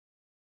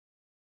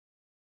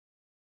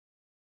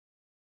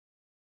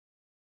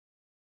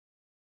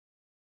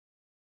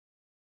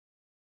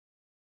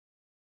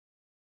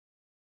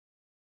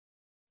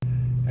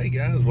Hey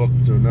guys,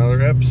 welcome to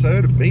another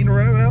episode of Bean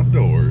Row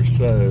Outdoors.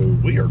 So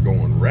we are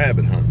going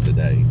rabbit hunting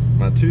today.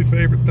 My two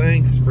favorite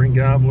things, spring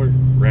gobbler,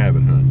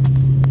 rabbit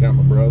hunt. Got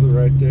my brother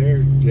right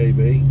there,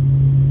 JB.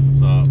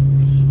 What's up?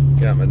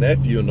 Got my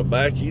nephew in the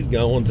back, he's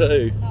going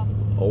too.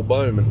 Old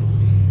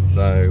Bowman.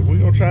 So we're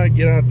gonna try to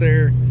get out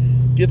there,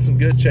 get some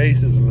good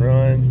chases and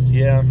runs.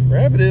 Yeah,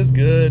 rabbit is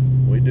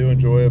good. We do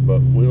enjoy it,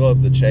 but we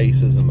love the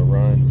chases and the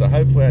runs. So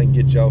hopefully I can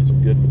get y'all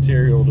some good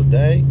material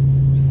today.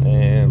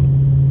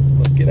 And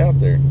let's get out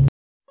there.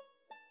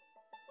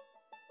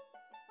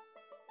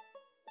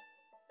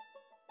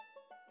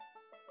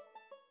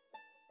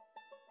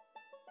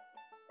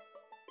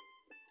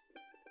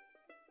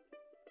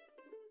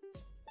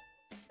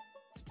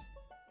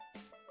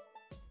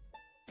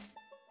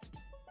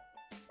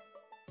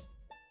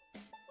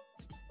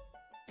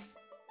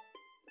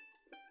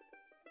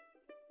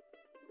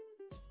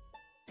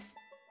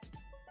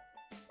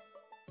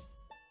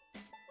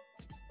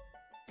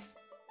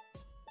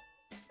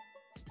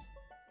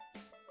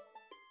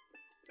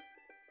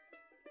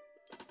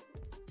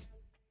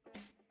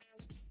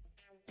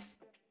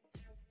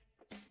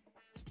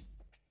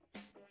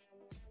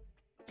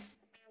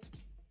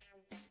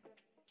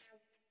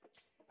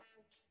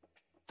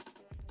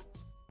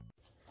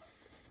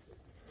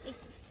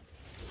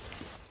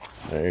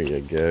 There you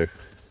go. There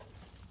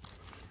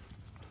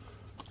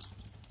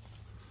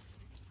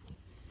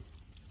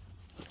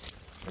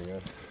you go.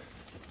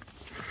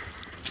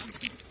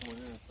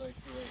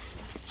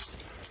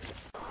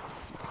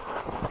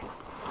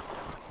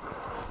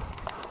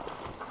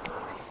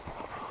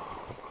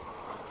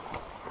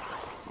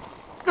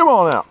 Come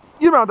on out.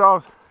 Get my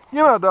dogs.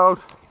 Get my dogs.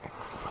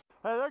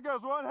 Hey, there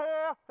goes one.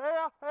 Hey,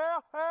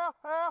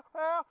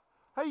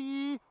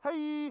 hey,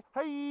 hey,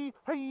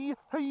 hey,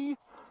 hey.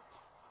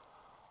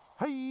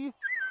 Hey.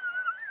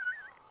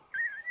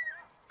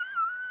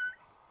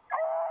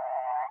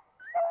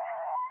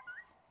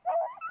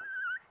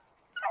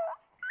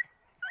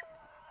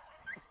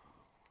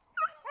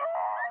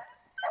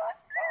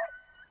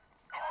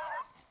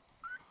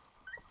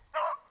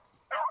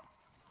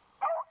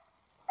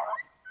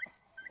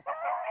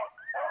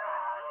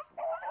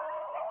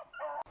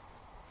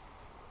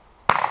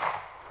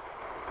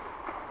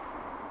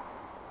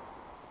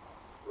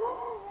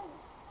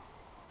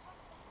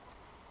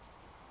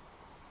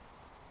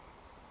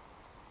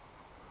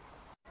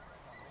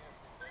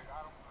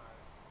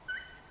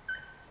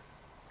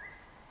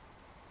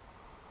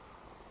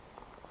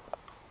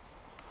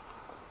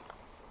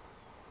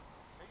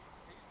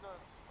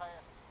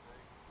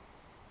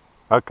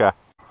 Okay.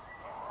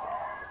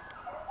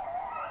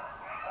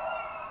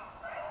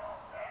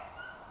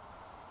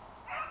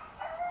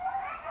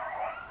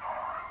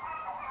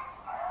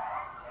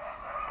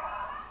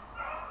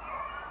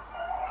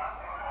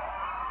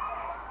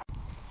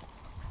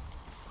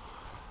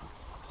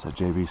 So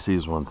JB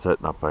sees one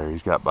sitting up there.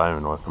 He's got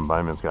Bowman with him.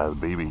 Bowman's got his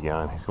BB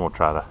gun. He's going to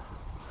try to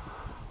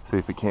see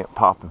if he can't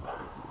pop him.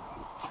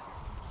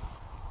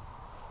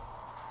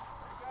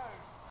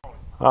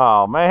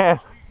 Oh man.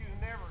 You could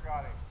have never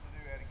got him to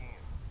do that again.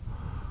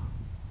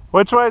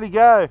 Which way did he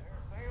go? Sam's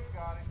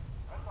got him.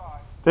 That's all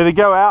right. Did he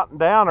go out and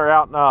down or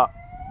out and up?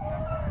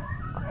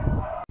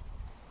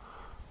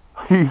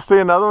 You see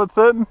another one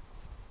sitting?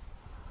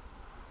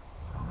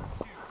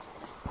 Down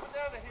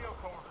the hill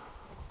corner.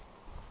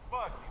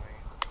 Fuck you,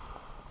 man.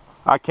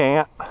 I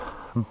can't.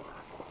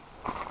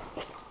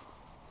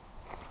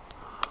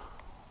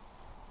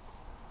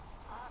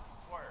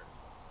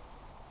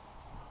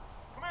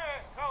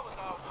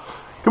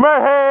 Come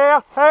here,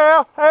 hell,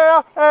 hell,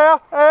 hell,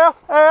 hell, hell,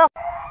 hell.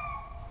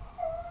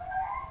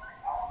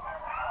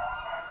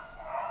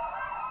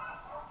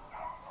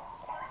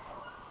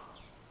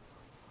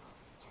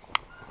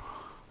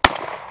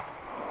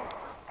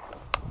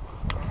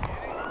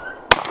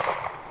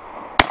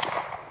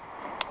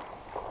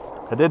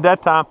 I did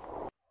that time.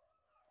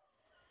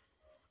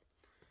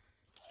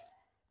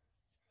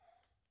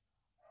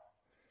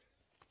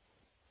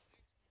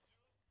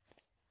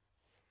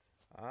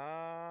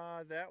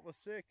 That was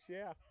 6,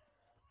 yeah.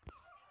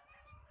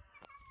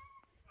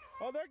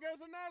 Oh, there goes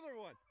another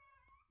one.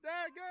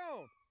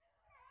 Daggone.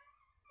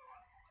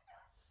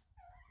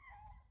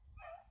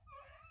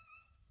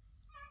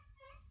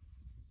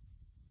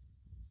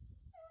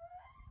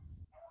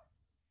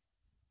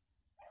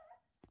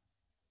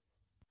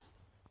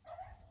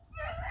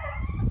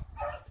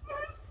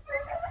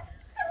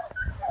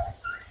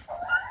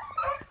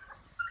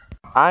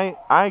 I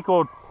ain't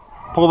gonna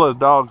pull those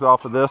dogs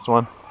off of this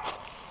one.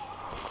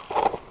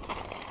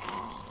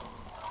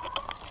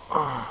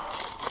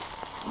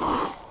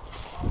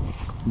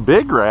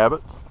 Big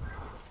rabbits.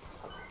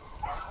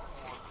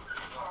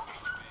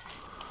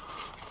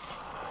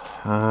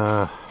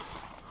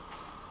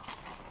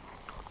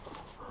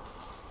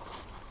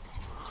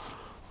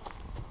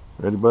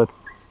 Ready, bud?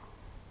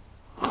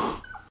 Yeah,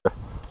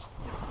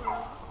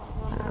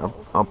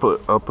 I'll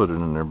put it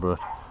in there, bud.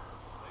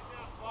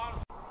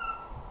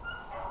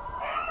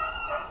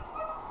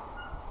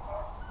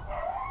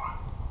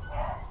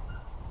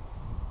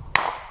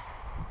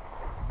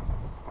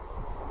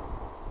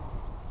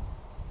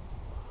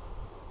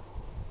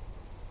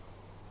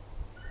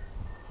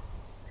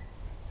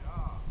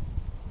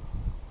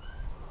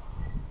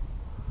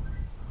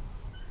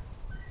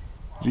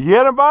 Did you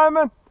get him,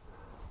 Bowman?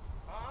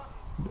 Huh?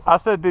 I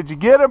said, did you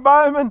get him,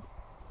 Bowman?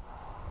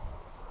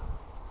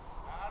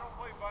 I don't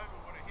believe Bowman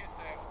would have hit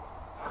that one.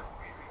 That would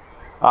be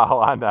good. Oh,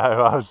 I know.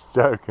 I was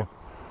joking.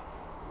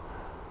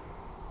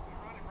 He's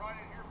running right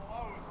in here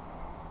below us.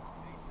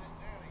 He's sitting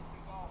down. He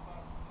took off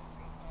out of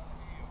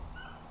the hill.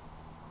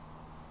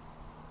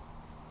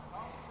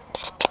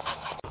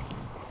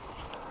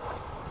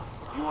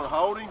 You want to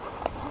hold him?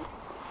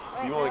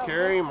 You want to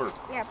carry him, or?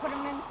 Yeah, put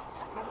him in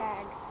my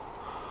bag.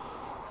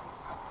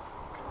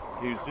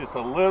 He was just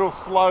a little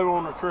slow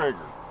on the trigger.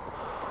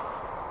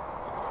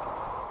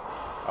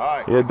 All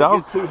right. Yeah, if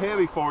dogs. it gets too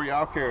heavy for you,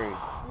 I'll carry him.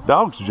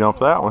 Dogs jumped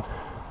that one.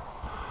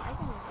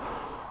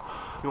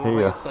 You want to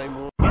Yeah. make the same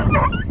one?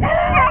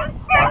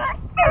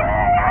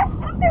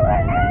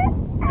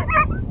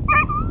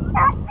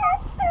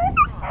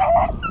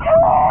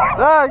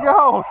 There you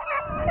go.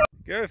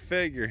 Go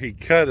figure, he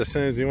cut as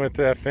soon as he went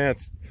to that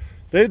fence.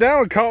 Dude, that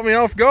one caught me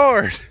off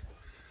guard.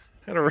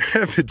 Had a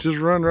rabbit just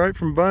run right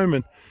from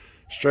Bowman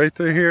straight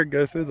through here,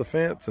 go through the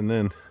fence, and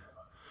then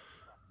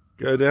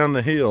go down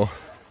the hill.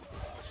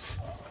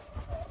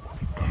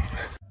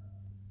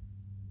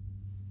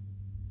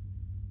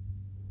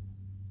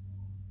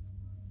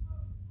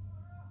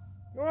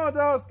 Come on,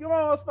 dogs, come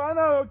on, let's find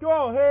out. Come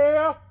on,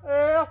 here.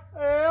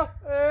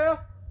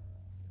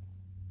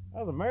 That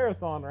was a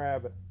marathon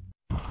rabbit.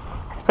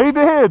 He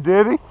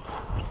did he?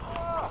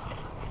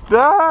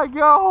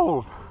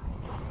 Daggone.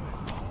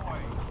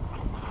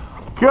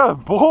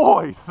 Good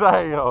boy,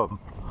 Sam.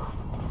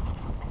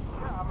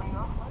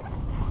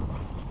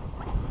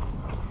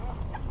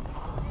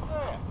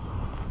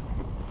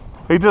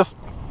 He just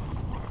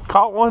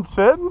caught one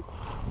sitting?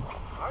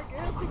 I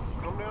guess he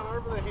come down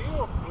over the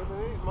hill with it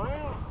in his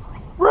mouth.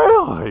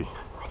 Really?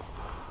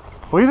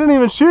 We didn't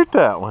even shoot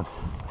that one.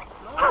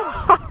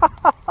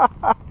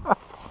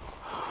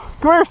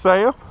 Come here,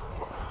 Sam.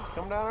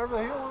 Come down over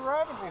the hill with a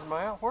rabbit in his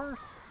mouth. Where's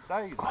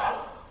Daisy?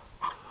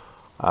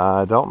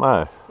 I don't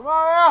know. Come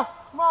on, yeah.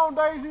 Come on,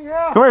 Daisy,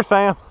 yeah. Come here,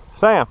 Sam.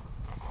 Sam.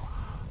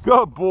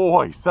 Good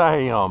boy,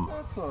 Sam.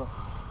 That's a,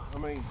 I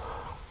mean,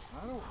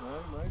 I don't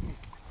know, maybe.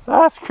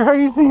 That's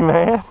crazy,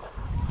 man.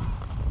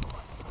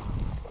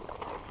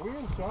 We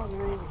hadn't shot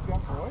any that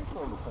got away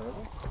from us, have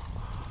we?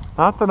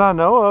 Not that I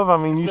know of. I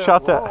mean, you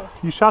shot one. that.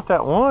 You shot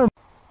that one.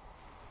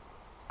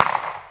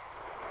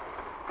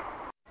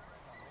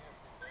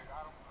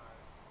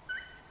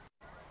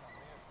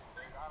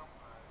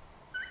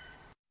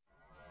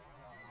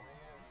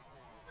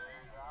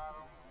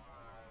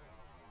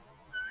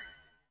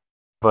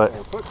 But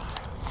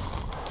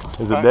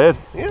is it dead?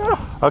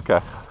 Yeah. Okay.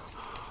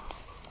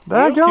 That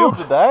There you go. killed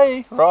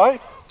today,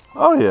 right?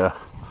 Oh yeah.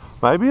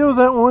 Maybe it was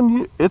that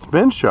one. It's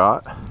been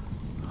shot.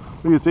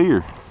 Look at its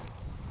ear.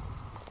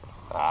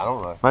 I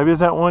don't know. Maybe it's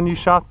that one you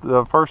shot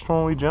the first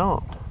one we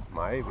jumped.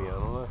 Maybe, I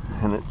don't know.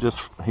 And it just,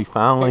 he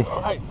finally.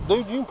 Hey,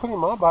 dude, you can put him in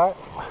my back.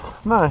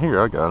 Nah,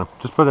 here, I got him.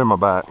 Just put it in my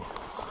back.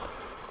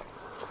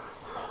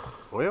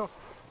 Well,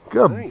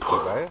 Good, that ain't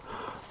too bad.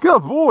 good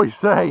boy,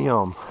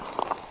 Sam.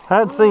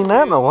 Hadn't seen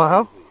that in a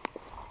while.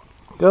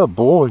 Good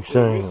boy,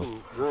 Sam.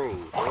 Missing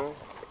green, right?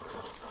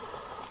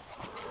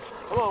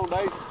 Come on,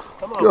 Dave.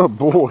 Come on. Good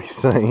boy,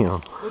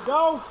 Sam. The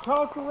dog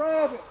caught the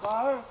rabbit,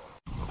 boy.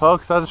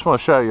 Folks, I just want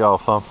to show y'all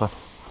something.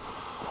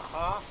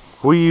 Huh?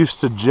 We used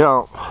to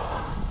jump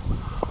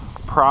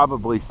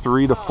probably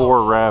 3 to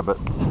 4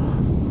 rabbits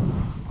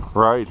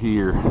right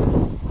here.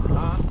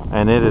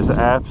 And it has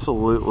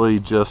absolutely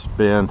just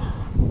been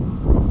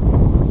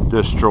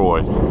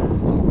destroyed.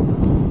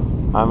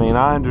 I mean,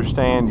 I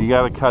understand you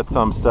got to cut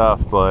some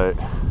stuff, but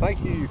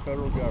Thank you,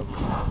 federal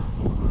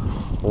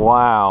government.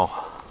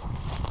 wow.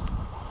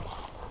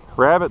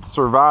 Rabbits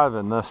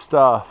surviving this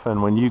stuff,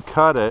 and when you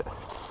cut it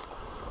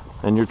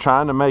and you're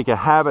trying to make a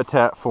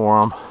habitat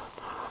for them,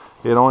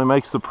 it only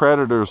makes the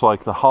predators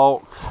like the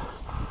hawks,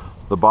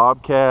 the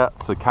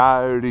bobcats, the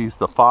coyotes,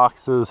 the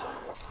foxes,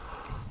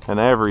 and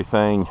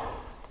everything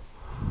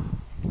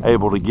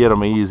able to get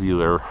them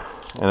easier.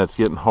 And it's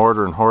getting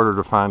harder and harder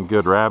to find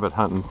good rabbit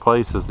hunting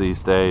places these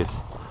days.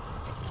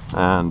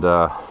 And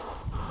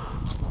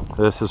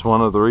this is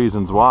one of the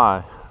reasons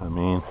why. I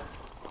mean,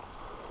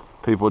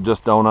 people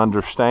just don't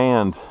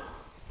understand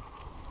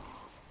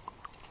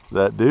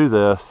that do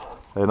this.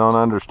 They don't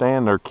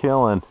understand they're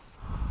killing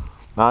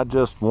not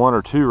just 1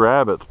 or 2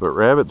 rabbits, but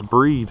rabbits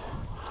breed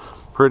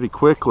pretty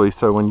quickly.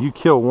 So when you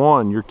kill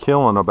one, you're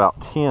killing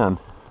about 10.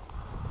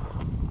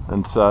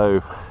 And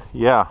so,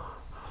 yeah.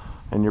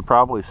 And you're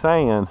probably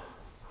saying,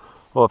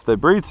 well, if they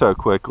breed so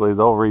quickly,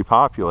 they'll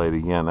repopulate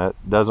again. That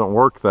doesn't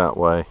work that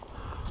way.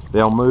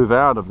 They'll move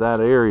out of that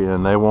area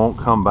and they won't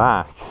come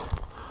back.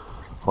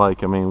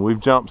 Like, I mean, we've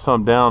jumped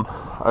some down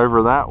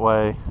over that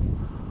way,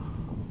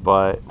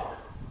 but it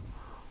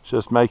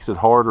just makes it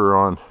harder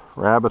on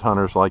rabbit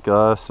hunters like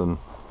us and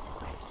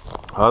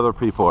other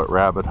people at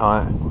rabbit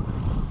hunt,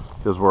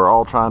 because we're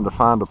all trying to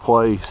find a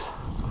place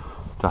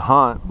to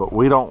hunt, but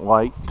we don't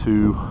like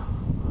to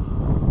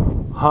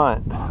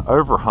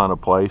overhunt a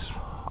place.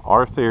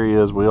 Our theory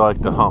is we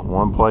like to hunt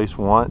one place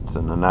once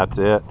and then that's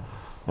it,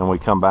 and we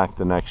come back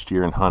the next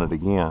year and hunt it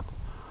again.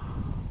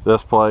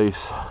 This place,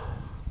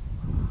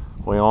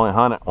 we only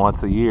hunt it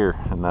once a year,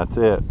 and that's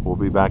it. We'll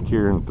be back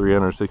here in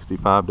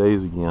 365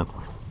 days again.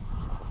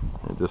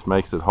 It just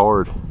makes it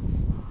hard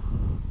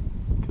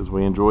because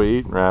we enjoy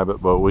eating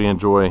rabbit, but we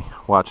enjoy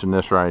watching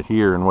this right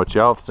here. And what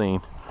y'all have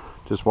seen,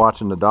 just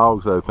watching the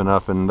dogs open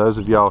up, and those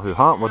of y'all who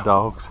hunt with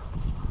dogs,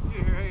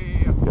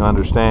 you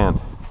understand.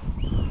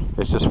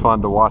 It's just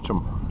fun to watch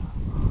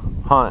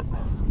them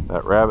hunt.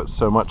 That rabbit's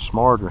so much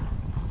smarter.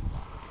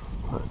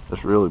 It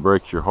just really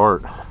breaks your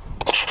heart.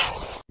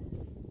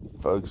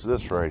 Folks,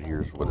 this right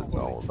here is what it's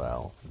all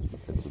about.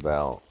 It's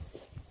about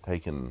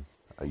taking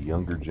a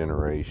younger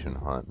generation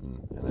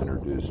hunting and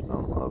introducing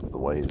them of the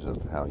ways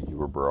of how you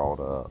were brought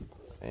up.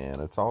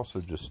 And it's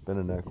also just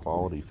spending that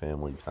quality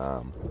family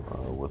time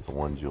with the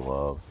ones you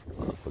love.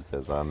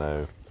 Because I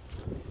know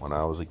when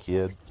I was a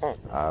kid,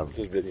 I've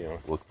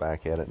looked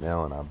back at it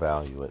now and I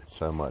value it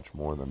so much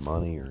more than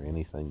money or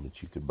anything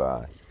that you could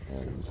buy.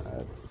 And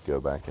I'd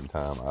go back in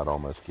time, I'd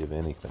almost give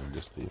anything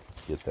just to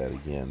get that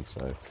again.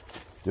 So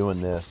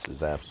doing this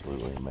is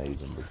absolutely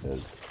amazing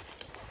because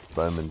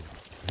Bowman,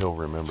 he'll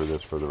remember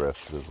this for the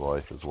rest of his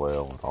life as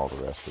well, and all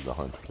the rest of the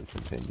hunts to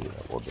continue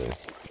that we'll do.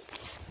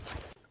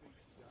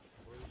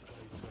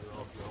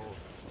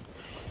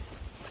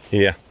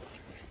 Yeah.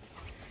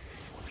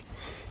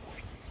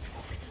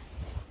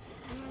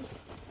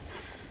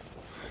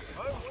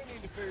 We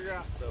need to figure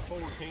out the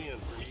 410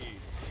 for you.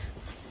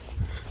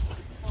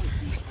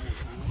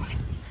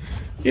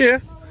 Yeah.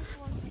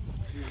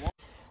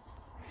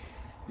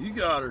 You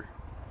got her.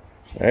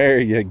 There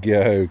you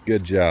go.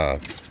 Good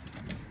job.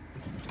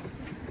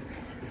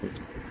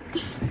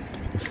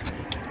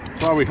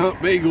 That's why we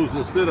hunt beagles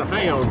instead of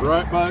hounds,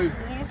 right, Bo?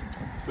 Yeah.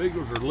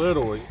 Beagles are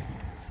little. You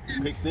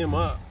pick them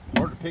up.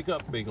 Hard to pick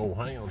up big old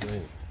hounds, ain't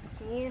it?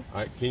 Yeah. All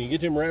right, can you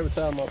get them rabbits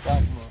out of my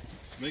back of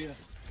my bed?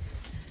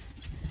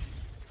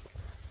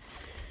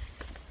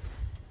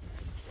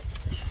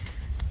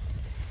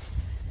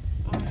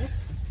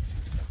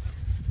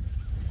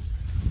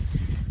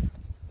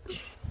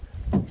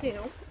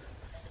 Two.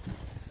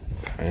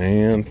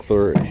 And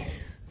 3.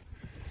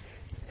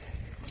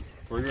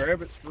 3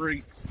 rabbits for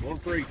each, one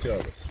for each of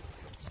us.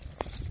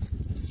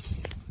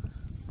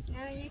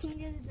 No, you can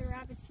give the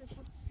rabbits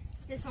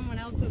to someone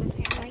else in the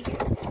family. I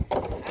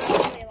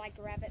don't really like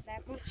rabbit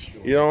that much.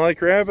 You don't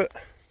like rabbit?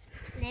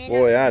 Nah,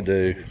 Boy, I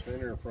do. Just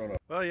stand there in front of.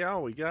 Well,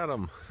 y'all, we got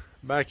them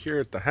back here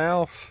at the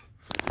house.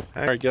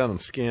 I already got them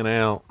skinned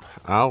out.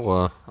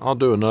 I'll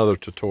do another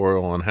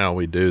tutorial on how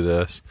we do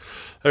this.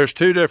 There's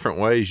 2 different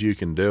ways you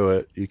can do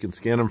it. You can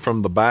skin them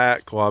from the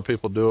back. A lot of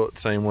people do it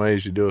the same way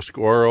as you do a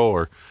squirrel,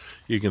 or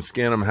you can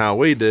skin them how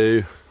we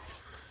do,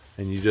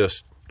 and you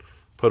just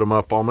put them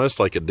up almost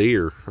like a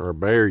deer or a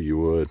bear you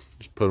would.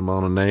 Just put them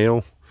on a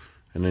nail,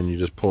 and then you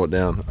just pull it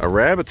down. A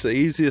rabbit's the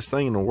easiest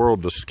thing in the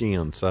world to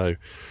skin, so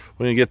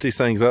we're gonna get these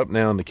things up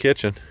now in the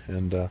kitchen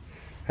and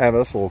have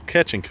us a little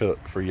catch and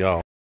cook for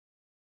y'all.